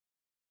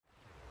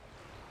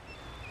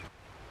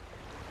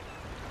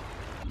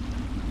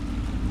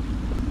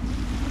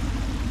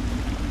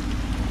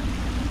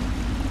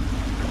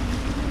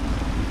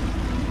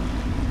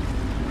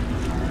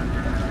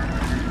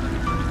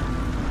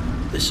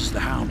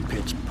Hound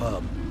Pit's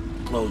pub.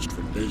 Closed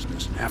for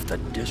business, and half the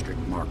district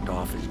marked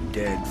off as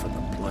dead for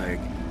the plague.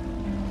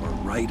 We're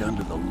right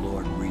under the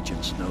Lord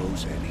Regent's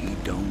nose, and he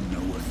don't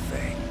know a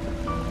thing.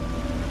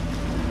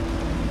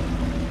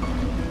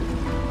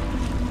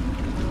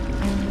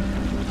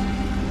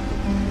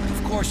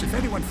 Of course, if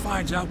anyone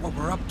finds out what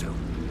we're up to,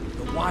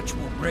 the Watch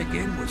will break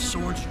in with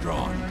swords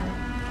drawn.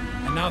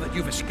 And now that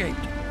you've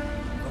escaped,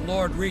 the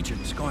Lord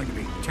Regent's going to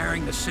be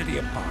tearing the city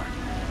apart.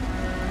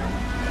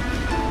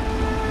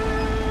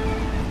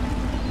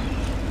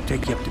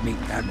 Take you up to meet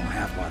Admiral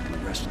Havelock and the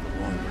rest of the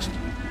Loyalists.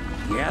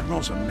 The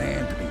Admiral's a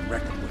man to be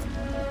reckoned with.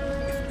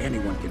 If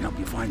anyone can help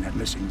you find that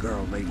missing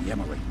girl, Lady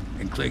Emily,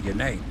 and clear your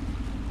name,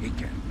 he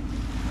can.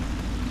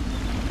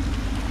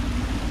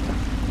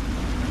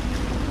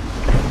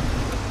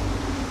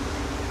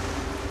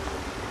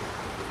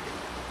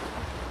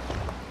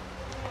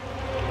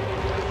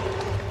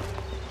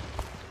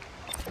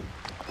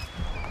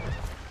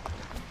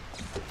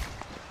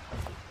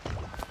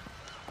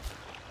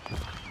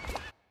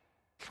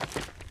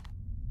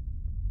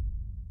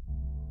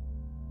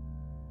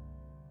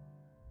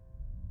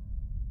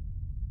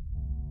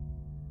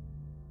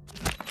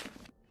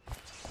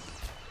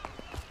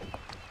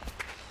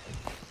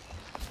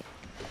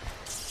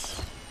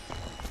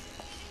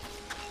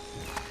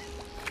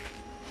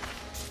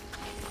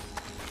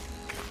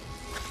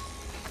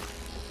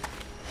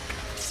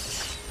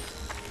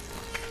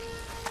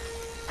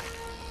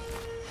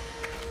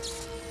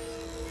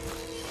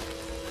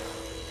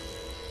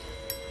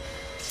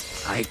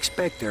 I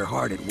expect they're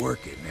hard at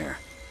work in there.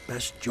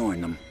 Best join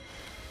them.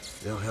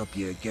 They'll help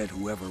you get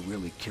whoever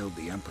really killed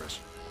the Empress.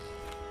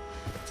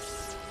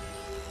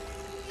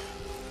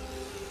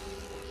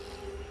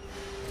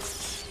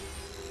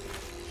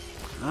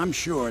 I'm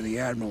sure the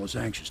Admiral was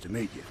anxious to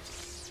meet you.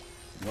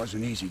 It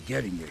wasn't easy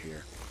getting you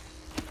here.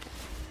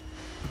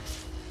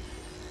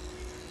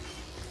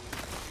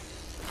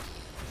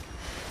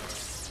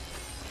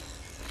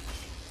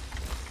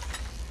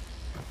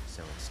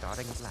 So it's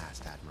starting at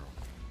last, Admiral.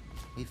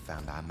 We've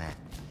found our man.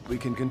 We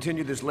can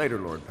continue this later,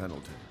 Lord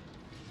Pendleton.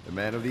 The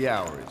man of the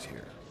hour is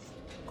here.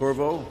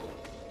 Corvo,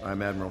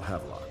 I'm Admiral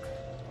Havelock.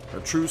 A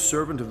true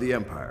servant of the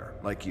Empire,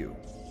 like you.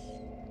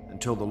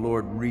 Until the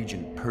Lord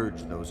Regent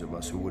purged those of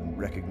us who wouldn't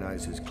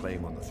recognize his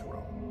claim on the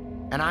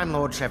throne. And I'm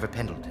Lord Trevor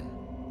Pendleton.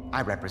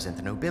 I represent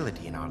the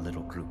nobility in our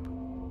little group.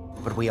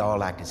 But we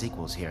all act as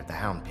equals here at the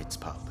Hound Pit's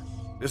pub.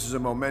 This is a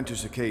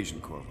momentous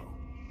occasion, Corvo.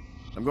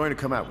 I'm going to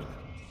come out with it.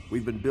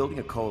 We've been building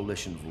a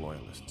coalition of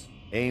loyalists,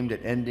 aimed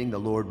at ending the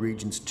Lord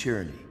Regent's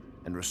tyranny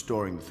and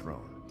restoring the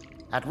throne.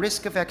 At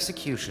risk of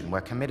execution,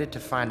 we're committed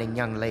to finding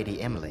young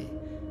Lady Emily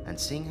and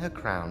seeing her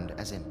crowned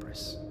as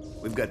Empress.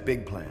 We've got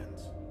big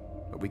plans,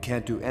 but we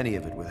can't do any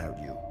of it without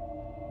you.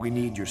 We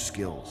need your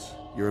skills,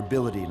 your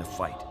ability in a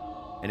fight,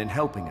 and in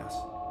helping us,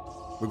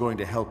 we're going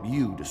to help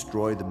you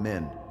destroy the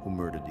men who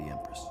murdered the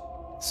Empress.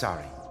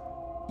 Sorry,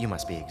 you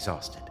must be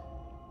exhausted.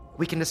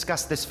 We can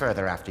discuss this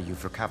further after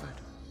you've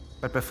recovered.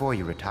 But before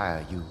you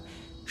retire, you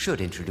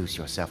should introduce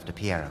yourself to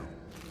Piero.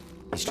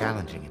 He's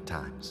challenging at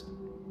times,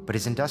 but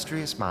his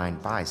industrious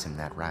mind buys him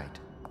that right.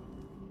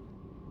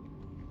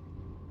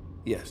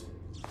 Yes.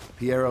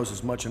 Piero's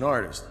as much an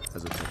artist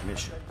as a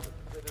technician.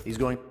 He's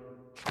going...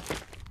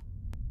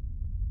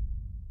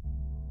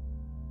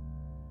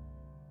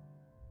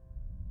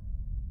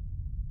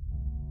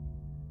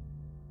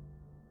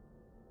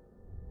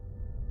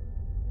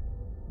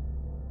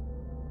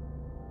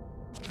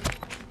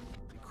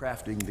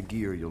 crafting the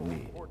gear you'll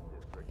need.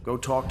 Go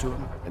talk to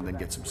him, and then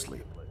get some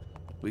sleep.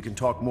 We can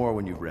talk more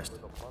when you've rested.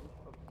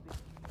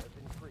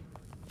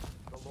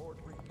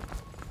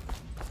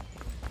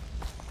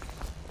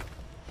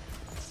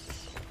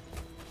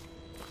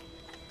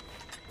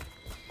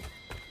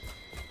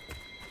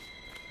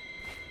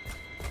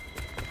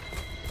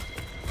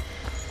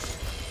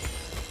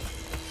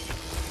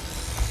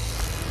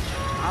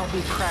 I'll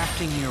be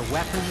crafting your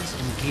weapons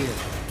and gear,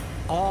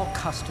 all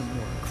custom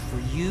work. For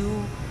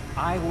you,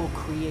 I will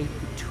create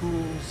the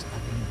tools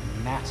of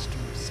a master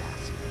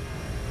assassin.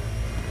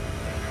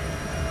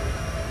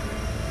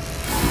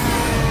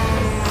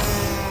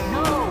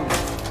 No!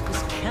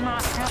 This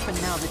cannot happen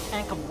now the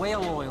tank of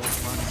whale oil is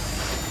running.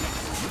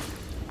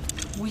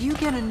 Will you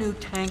get a new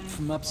tank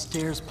from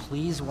upstairs,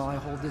 please, while I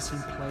hold this in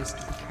place?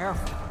 Be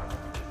careful.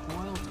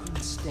 Oil is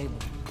unstable.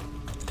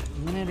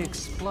 When it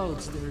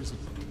explodes, there's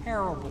a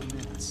terrible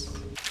mess.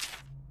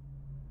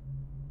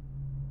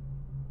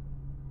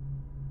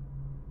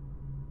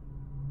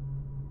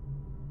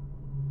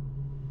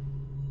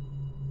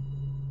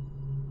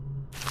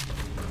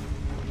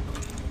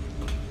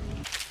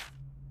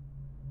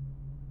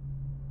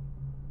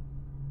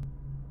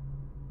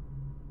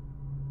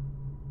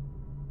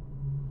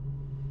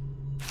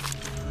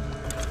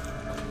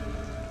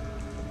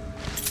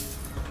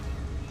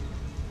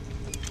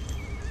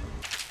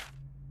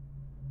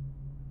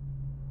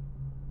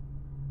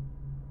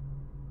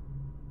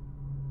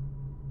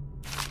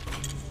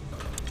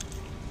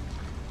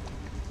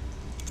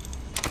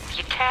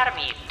 The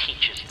Academy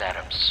teaches that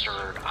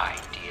absurd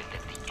idea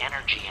that the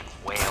energy in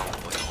whale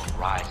oil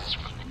arises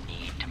from the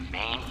need to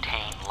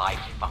life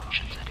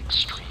functions at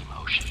extreme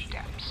ocean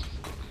depths.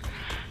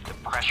 The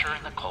pressure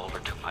and the cold are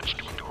too much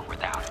to endure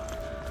without.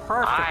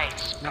 I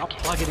Perfect. Now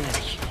plug it speculate that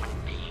a in. human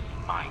being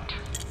might.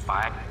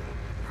 By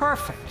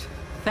Perfect.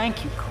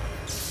 Thank you, Cole.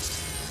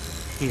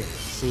 Here,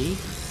 see?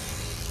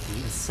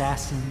 The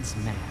assassin's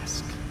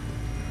mask.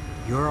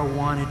 You're a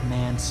wanted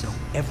man, so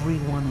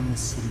everyone in the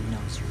city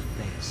knows your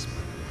face.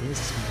 But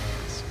this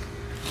mask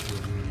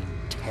will mean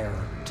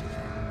terror to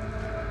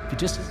them. If you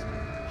just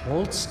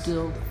hold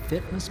still, the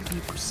fit must be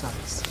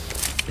precise.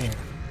 There.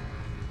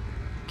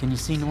 Can you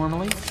see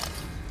normally?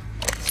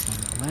 Send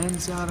the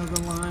lens out of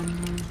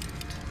alignment.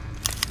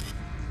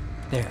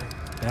 There.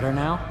 Better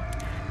now?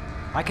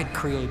 I could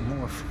create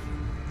more for you.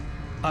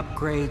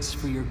 Upgrades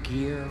for your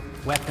gear,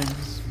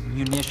 weapons,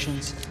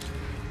 munitions.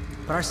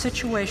 But our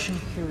situation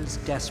here is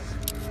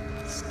desperate.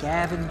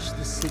 Scavenge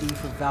the city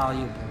for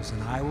valuables,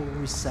 and I will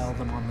resell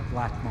them on the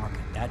black market.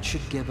 That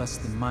should give us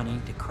the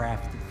money to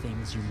craft the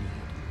things you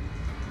need.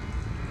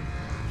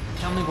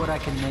 Tell me what I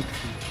can make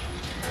for you.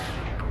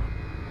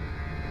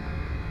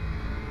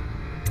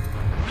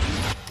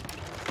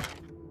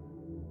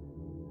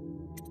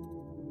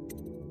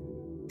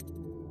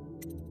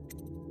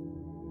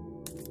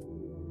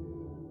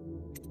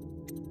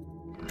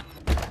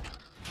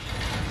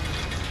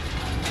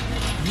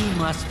 You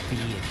must be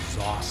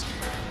exhausted.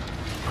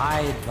 I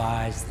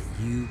advise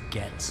that you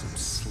get some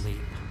sleep.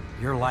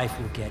 Your life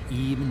will get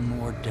even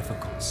more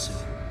difficult soon.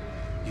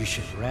 You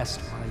should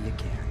rest while you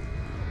can.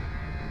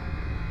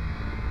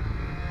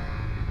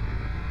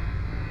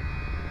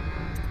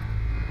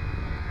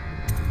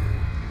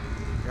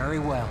 Very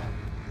well.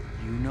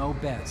 You know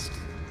best.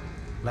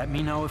 Let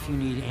me know if you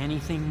need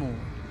anything more.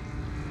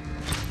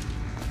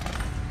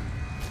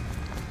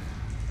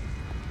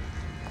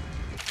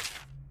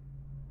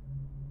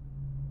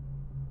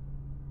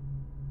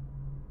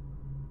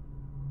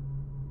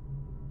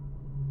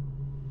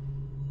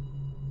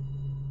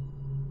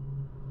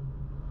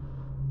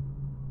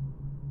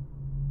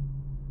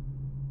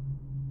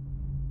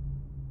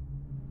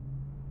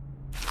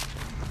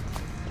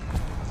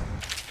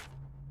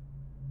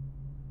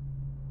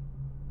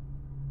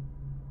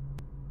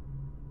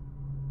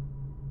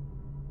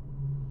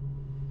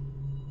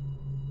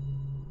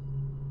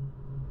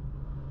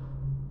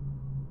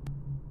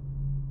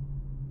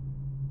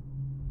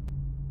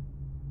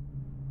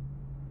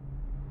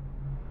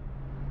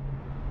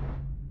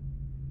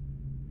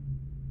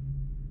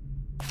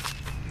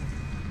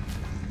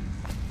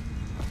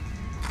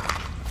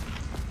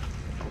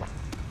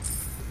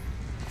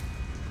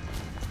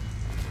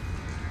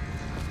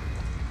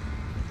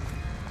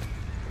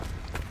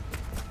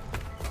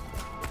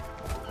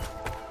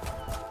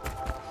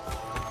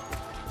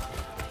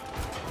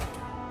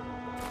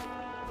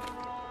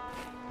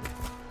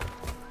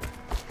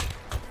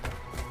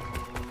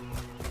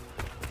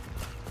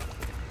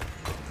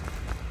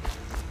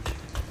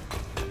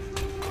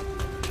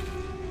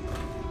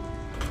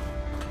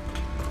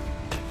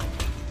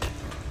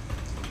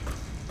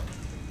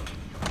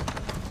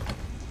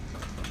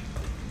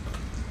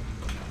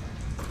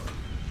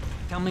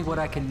 Tell me what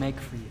I can make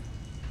for you.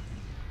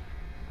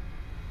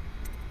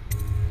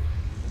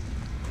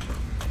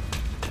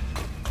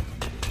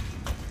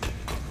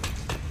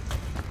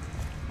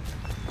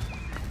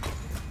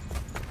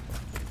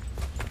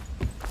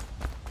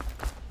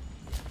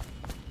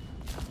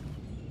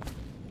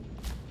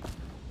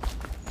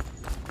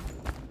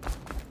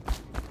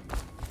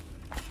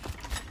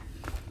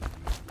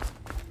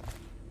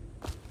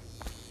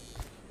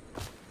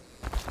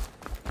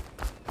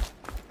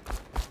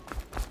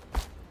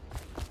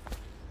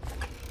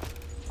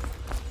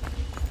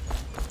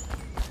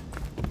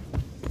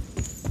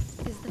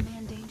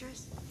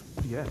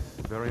 Yes,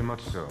 very much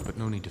so, but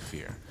no need to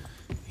fear.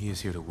 He is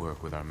here to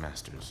work with our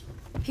masters.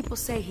 People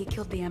say he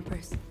killed the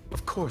Empress.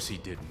 Of course he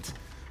didn't.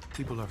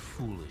 People are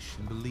foolish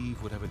and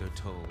believe whatever they're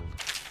told.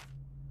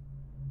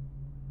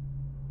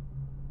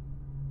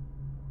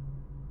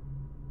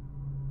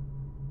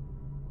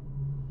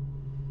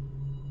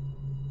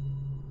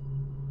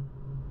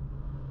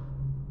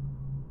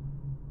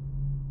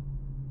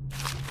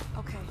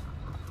 Okay.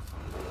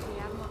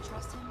 The Admiral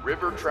trust him?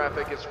 River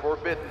traffic is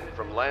forbidden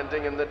from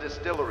landing in the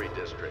distillery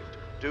district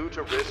due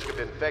to risk of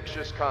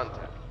infectious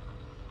contact.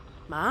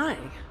 My,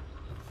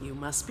 you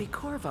must be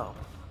Corvo.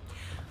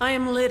 I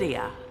am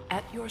Lydia,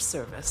 at your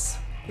service.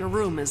 Your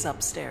room is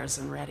upstairs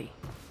and ready.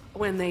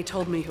 When they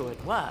told me who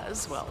it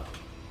was, well,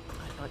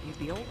 I thought you'd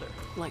be older,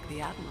 like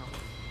the Admiral.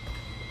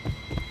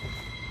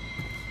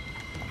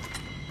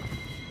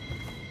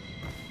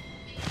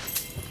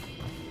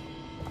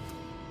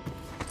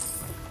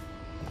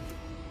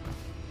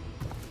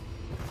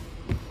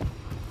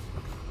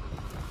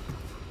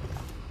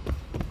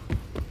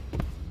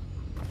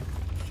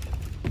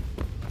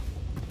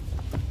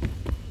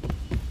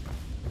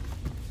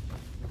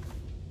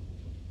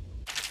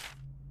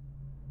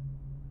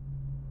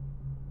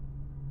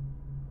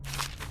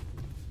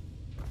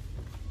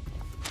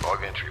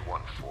 Log entry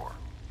 1-4.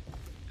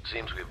 It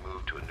seems we've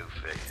moved to a new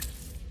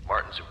phase.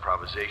 Martin's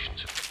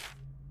improvisations.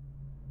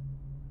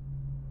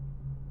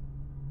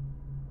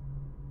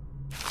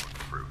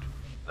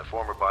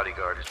 former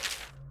bodyguard is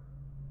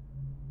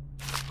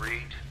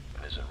freed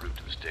and is en route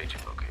to the staging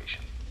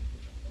location.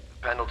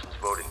 Pendleton's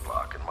voting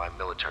block and my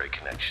military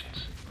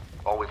connections.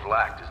 All we've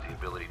lacked is the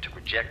ability to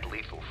project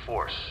lethal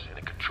force in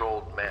a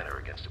controlled manner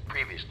against a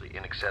previously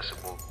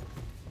inaccessible...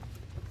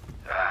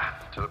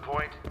 to the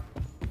point,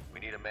 we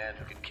need a man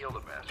who can kill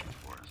the bastard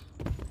for us.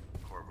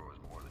 Corvo is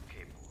more than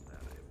capable of that,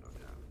 I have no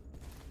doubt.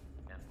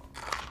 And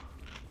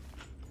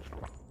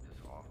well,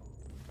 it's off.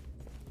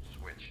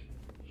 Switch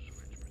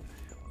for the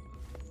hell.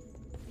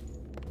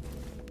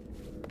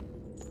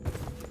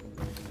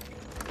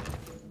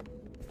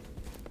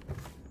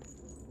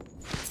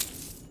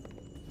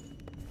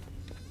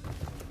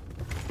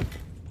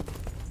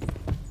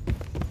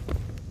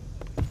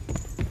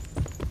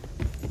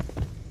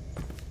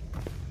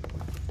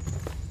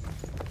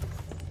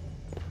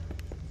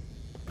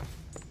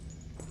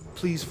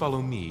 Please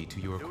follow me to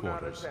your Do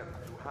quarters. not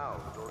attempt to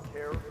house or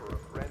care for a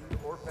friend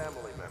or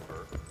family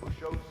member who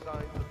shows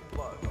signs of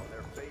blood on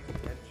their face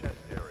and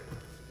chest area.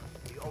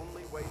 The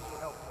only way to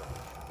help them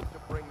is to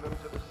bring them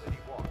to the